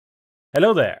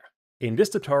Hello there! In this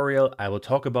tutorial I will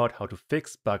talk about how to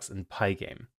fix bugs in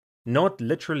Pygame. Not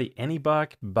literally any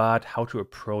bug, but how to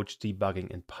approach debugging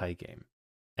in Pygame.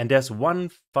 And there's one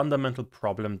fundamental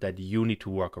problem that you need to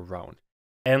work around.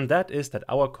 And that is that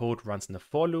our code runs in a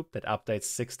for loop that updates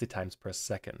 60 times per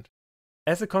second.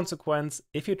 As a consequence,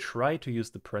 if you try to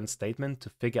use the print statement to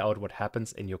figure out what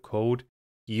happens in your code,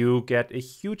 you get a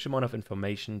huge amount of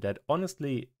information that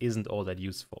honestly isn't all that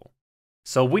useful.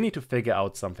 So we need to figure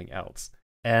out something else.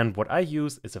 And what I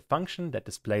use is a function that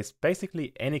displays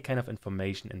basically any kind of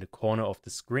information in the corner of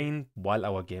the screen while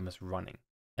our game is running.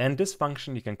 And this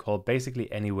function you can call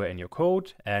basically anywhere in your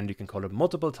code, and you can call it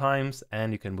multiple times,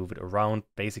 and you can move it around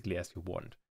basically as you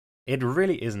want. It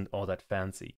really isn't all that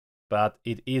fancy, but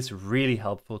it is really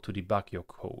helpful to debug your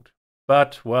code.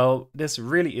 But, well, this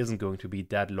really isn't going to be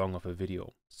that long of a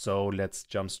video. So let's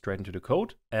jump straight into the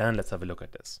code and let's have a look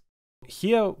at this.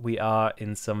 Here we are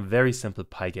in some very simple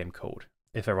Pygame code.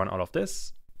 If I run all of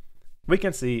this, we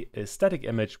can see a static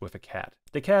image with a cat.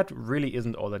 The cat really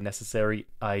isn't all that necessary,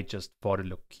 I just thought it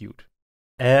looked cute.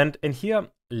 And in here,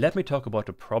 let me talk about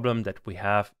the problem that we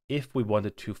have if we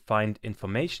wanted to find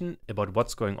information about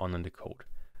what's going on in the code.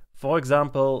 For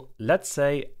example, let's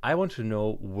say I want to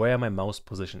know where my mouse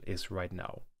position is right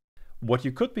now. What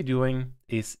you could be doing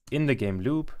is in the game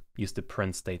loop, use the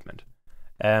print statement.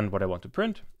 And what I want to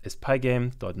print is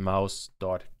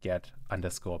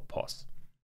pygame.mouse.get_pos.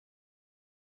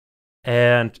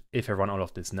 And if I run all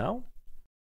of this now,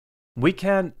 we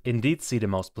can indeed see the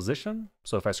mouse position.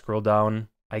 So if I scroll down,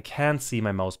 I can see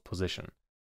my mouse position.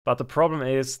 But the problem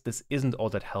is this isn't all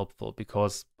that helpful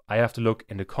because I have to look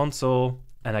in the console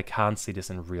and I can't see this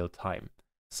in real time.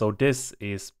 So this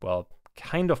is, well,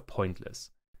 kind of pointless,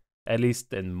 at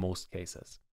least in most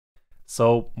cases.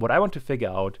 So what I want to figure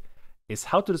out is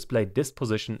how to display this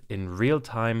position in real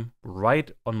time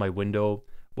right on my window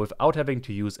without having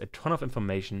to use a ton of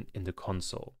information in the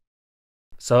console.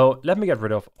 So let me get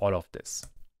rid of all of this.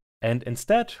 And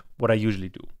instead, what I usually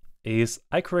do is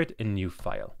I create a new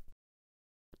file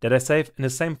that I save in the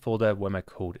same folder where my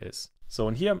code is. So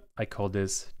in here, I call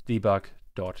this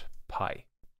debug.py.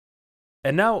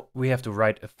 And now we have to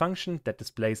write a function that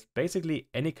displays basically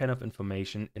any kind of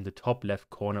information in the top left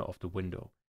corner of the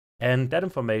window. And that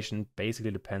information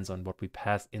basically depends on what we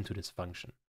pass into this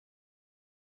function.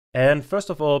 And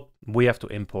first of all, we have to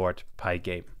import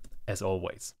Pygame, as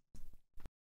always.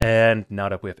 And now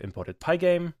that we have imported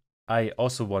Pygame, I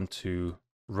also want to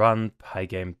run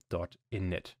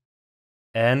pygame.init.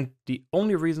 And the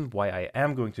only reason why I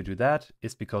am going to do that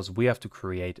is because we have to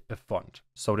create a font,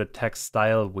 so the text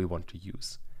style we want to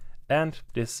use. And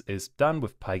this is done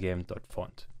with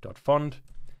pygame.font.font.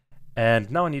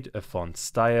 And now I need a font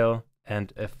style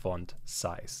and a font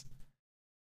size.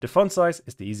 The font size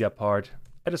is the easier part.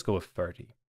 I just go with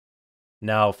 30.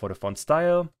 Now for the font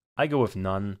style, I go with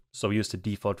none, so we use the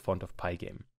default font of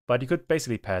Pygame. But you could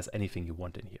basically pass anything you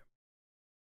want in here.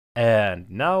 And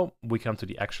now we come to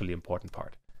the actually important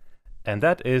part. And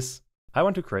that is, I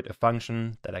want to create a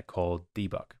function that I call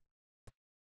debug.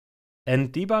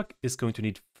 And debug is going to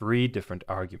need 3 different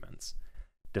arguments.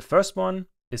 The first one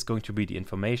is going to be the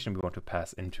information we want to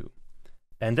pass into.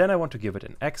 And then I want to give it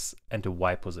an X and a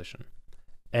Y position.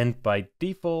 And by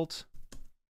default,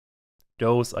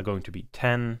 those are going to be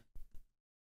 10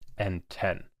 and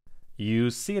 10. You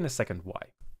see in a second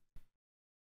why.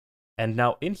 And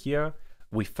now in here,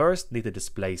 we first need a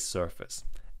display surface.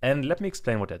 And let me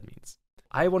explain what that means.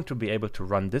 I want to be able to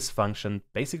run this function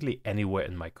basically anywhere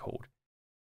in my code.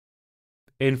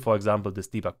 In, for example, this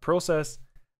debug process,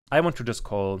 I want to just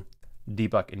call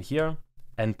debug in here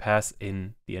and pass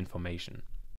in the information.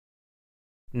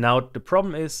 Now, the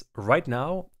problem is right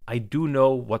now, I do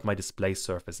know what my display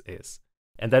surface is.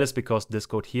 And that is because this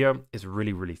code here is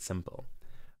really, really simple.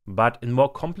 But in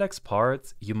more complex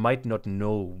parts, you might not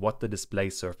know what the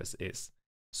display surface is.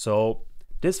 So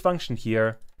this function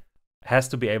here has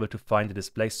to be able to find the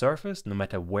display surface no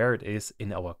matter where it is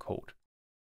in our code.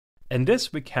 And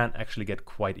this we can actually get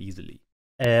quite easily.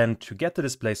 And to get the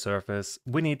display surface,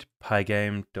 we need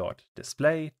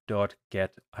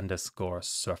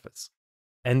pygame.display.get_surface.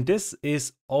 And this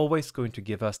is always going to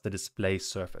give us the display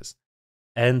surface.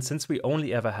 And since we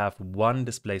only ever have one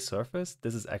display surface,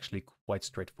 this is actually quite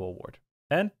straightforward.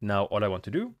 And now all I want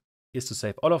to do is to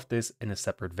save all of this in a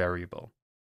separate variable.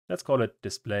 Let's call it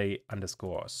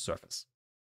display_surface.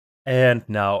 And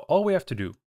now all we have to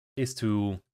do is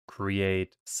to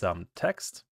create some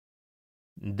text.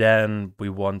 Then we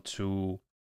want to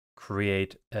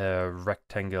create a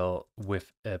rectangle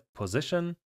with a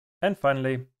position. And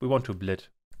finally, we want to blit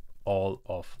all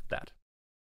of that.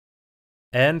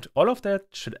 And all of that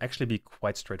should actually be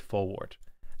quite straightforward.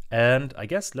 And I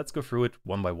guess let's go through it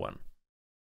one by one.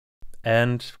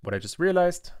 And what I just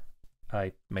realized,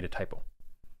 I made a typo.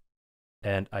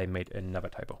 And I made another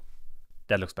typo.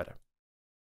 That looks better.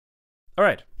 All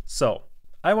right, so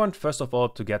I want first of all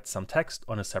to get some text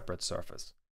on a separate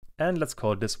surface. And let's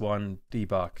call this one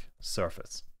Debug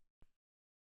Surface.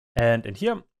 And in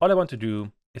here, all I want to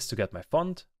do is to get my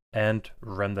font and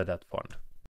render that font.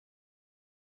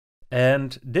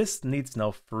 And this needs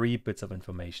now 3 bits of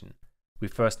information. We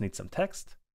first need some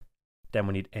text, then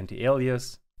we need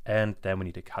anti-alias, and then we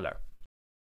need a color.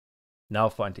 Now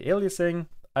for anti-aliasing,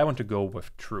 I want to go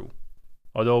with true.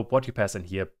 Although what you pass in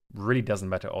here really doesn't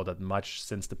matter all that much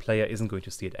since the player isn't going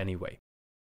to see it anyway.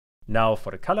 Now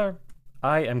for the color,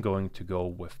 I am going to go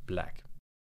with black.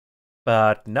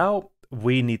 But now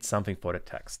we need something for the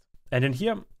text. And in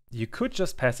here, you could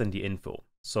just pass in the info.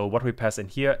 So what we pass in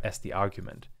here as the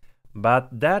argument.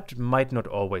 But that might not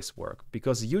always work,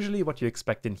 because usually what you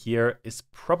expect in here is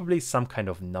probably some kind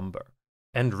of number.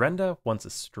 And render wants a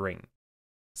string.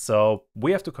 So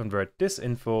we have to convert this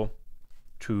info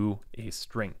to a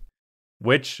string,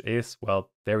 which is, well,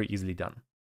 very easily done.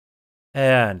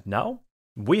 And now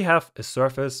we have a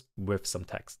surface with some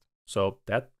text. So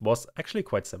that was actually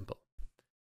quite simple.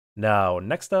 Now,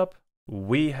 next up,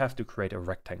 we have to create a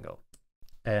rectangle.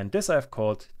 And this I've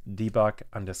called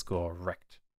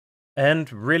debug_rect.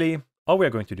 And really, all we're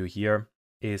going to do here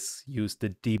is use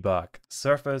the debug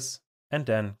surface and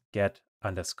then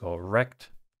get_rect.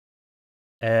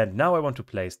 And now I want to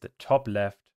place the top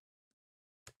left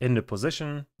in the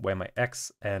position where my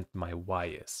X and my Y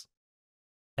is.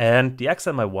 And the X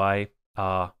and my Y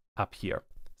are up here.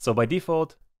 So by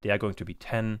default, they are going to be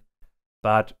 10,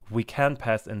 but we can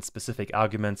pass in specific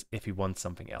arguments if we want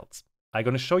something else. I'm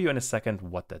going to show you in a second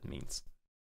what that means.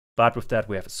 But with that,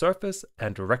 we have a surface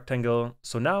and a rectangle.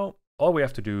 So now all we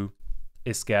have to do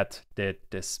is get the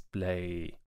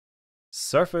display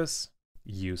surface,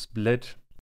 use split,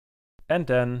 and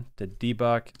then the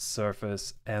debug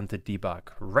surface and the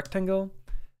debug rectangle.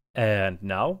 And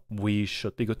now we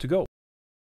should be good to go.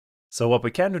 So what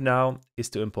we can do now is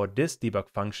to import this debug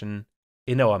function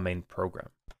in our main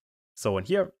program. So in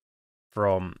here,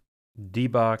 from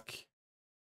debug,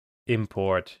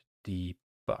 import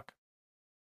debug.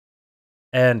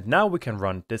 And now we can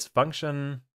run this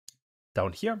function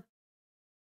down here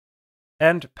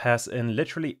and pass in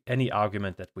literally any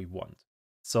argument that we want.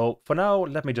 So for now,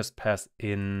 let me just pass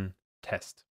in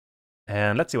test.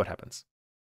 And let's see what happens.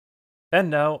 And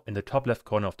now in the top left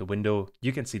corner of the window,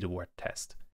 you can see the word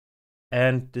test.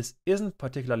 And this isn't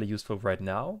particularly useful right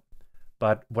now,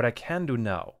 but what I can do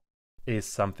now is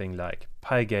something like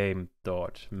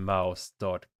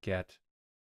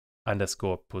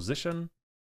pygame.mouse.get_position.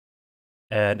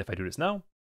 And if I do this now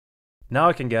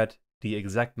I can get the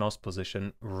exact mouse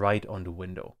position right on the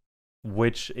window,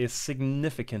 which is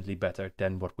significantly better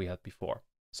than what we had before.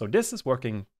 So this is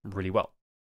working really well.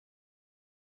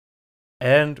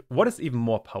 And what is even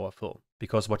more powerful,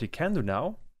 because what you can do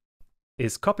now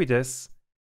is copy this,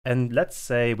 and let's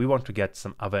say we want to get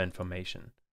some other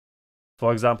information.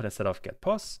 For example, instead of get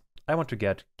pos, I want to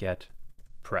get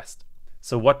pressed.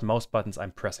 So what mouse buttons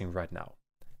I'm pressing right now.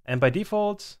 And by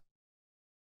default,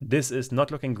 this is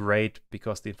not looking great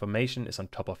because the information is on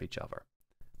top of each other.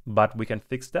 But we can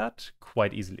fix that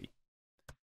quite easily,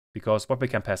 because what we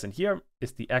can pass in here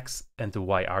is the X and the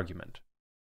Y argument.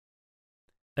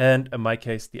 And in my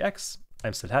case, the X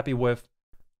I'm still happy with,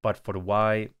 but for the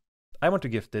Y, I want to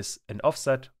give this an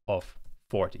offset of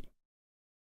 40.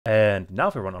 And now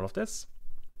if we run all of this,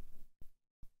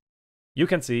 you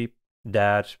can see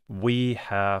that we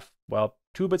have, well,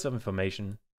 2 bits of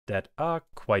information that are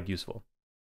quite useful.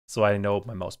 So I know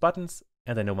my mouse buttons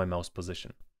and I know my mouse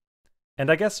position. And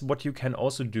I guess what you can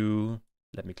also do,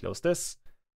 let me close this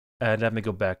and let me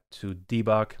go back to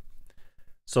debug.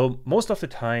 So most of the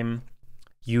time,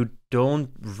 you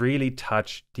don't really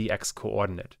touch the X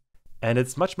coordinate. And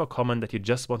it's much more common that you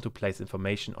just want to place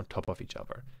information on top of each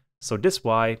other. So this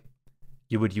Y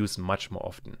you would use much more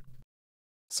often.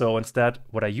 So instead,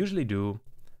 what I usually do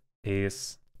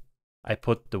is I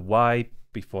put the Y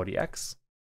before the X.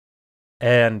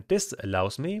 And this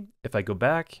allows me, if I go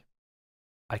back,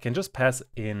 I can just pass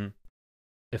in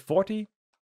a 40.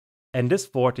 And this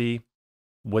 40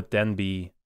 would then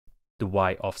be the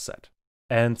Y offset.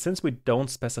 And since we don't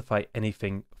specify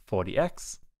anything for the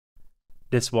X,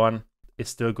 this one is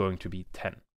still going to be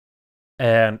 10.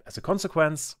 And as a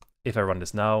consequence, if I run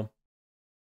this now,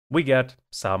 we get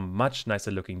some much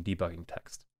nicer looking debugging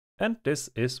text. And this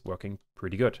is working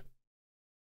pretty good.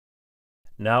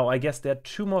 Now, I guess there are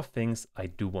 2 more things I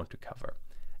do want to cover.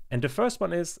 And the first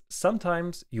one is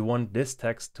sometimes you want this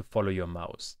text to follow your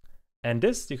mouse. And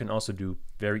this you can also do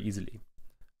very easily.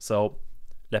 So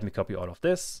let me copy all of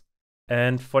this.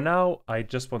 And for now, I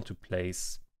just want to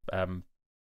place,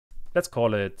 let's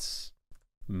call it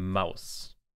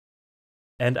mouse.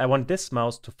 And I want this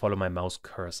mouse to follow my mouse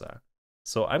cursor.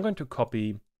 So I'm going to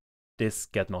copy this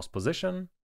get mouse position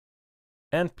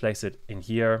and place it in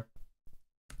here.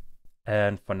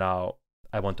 And for now,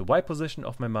 I want the Y position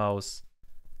of my mouse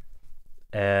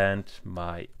and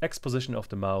my X position of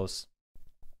the mouse.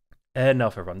 And now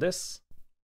if I run this,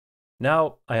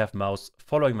 now I have mouse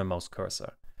following my mouse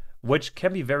cursor, which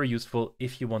can be very useful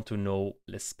if you want to know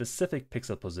a specific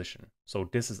pixel position. So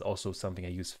this is also something I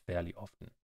use fairly often.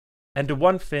 And the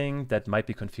one thing that might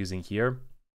be confusing here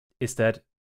is that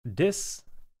this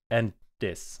and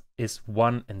this is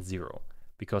 1 and 0,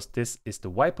 because this is the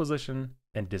Y position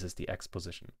and this is the X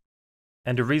position.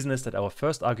 And the reason is that our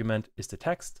first argument is the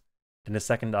text, and the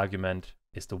second argument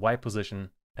is the Y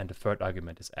position, and the third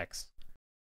argument is X.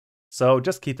 So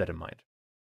just keep that in mind.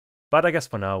 But I guess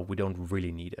for now, we don't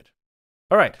really need it.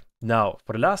 All right, now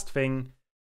for the last thing,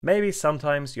 maybe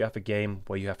sometimes you have a game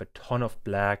where you have a ton of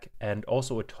black and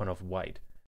also a ton of white.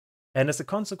 And as a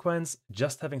consequence,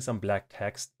 just having some black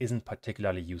text isn't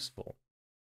particularly useful.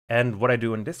 And what I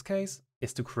do in this case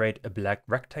is to create a black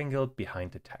rectangle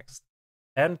behind the text.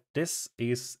 And this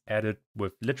is added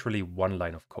with literally one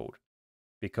line of code,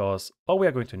 because all we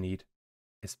are going to need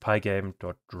is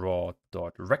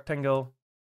pygame.draw.rectangle.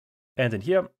 And in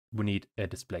here, we need a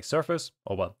display surface,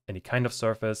 or well, any kind of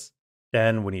surface.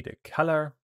 Then we need a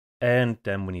color, and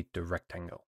then we need the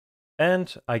rectangle.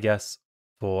 And I guess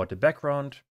for the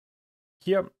background,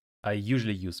 here I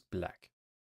usually use black.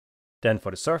 Then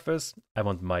for the surface, I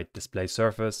want my display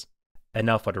surface. And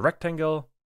now for the rectangle,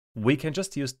 we can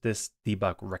just use this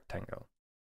debug rectangle.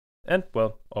 And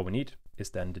well, all we need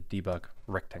is then the debug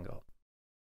rectangle.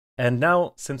 And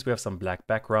now, since we have some black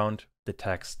background, the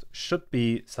text should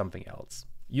be something else.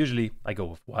 Usually I go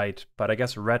with white, but I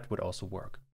guess red would also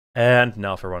work. And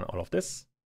now if I run all of this,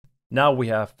 now we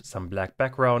have some black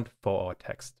background for our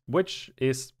text, which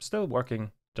is still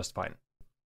working just fine.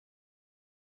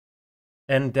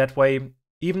 And that way,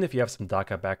 even if you have some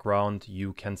darker background,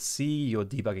 you can see your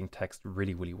debugging text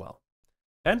really, really well.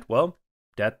 And well,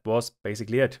 that was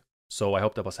basically it. So I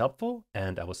hope that was helpful,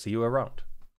 and I will see you around.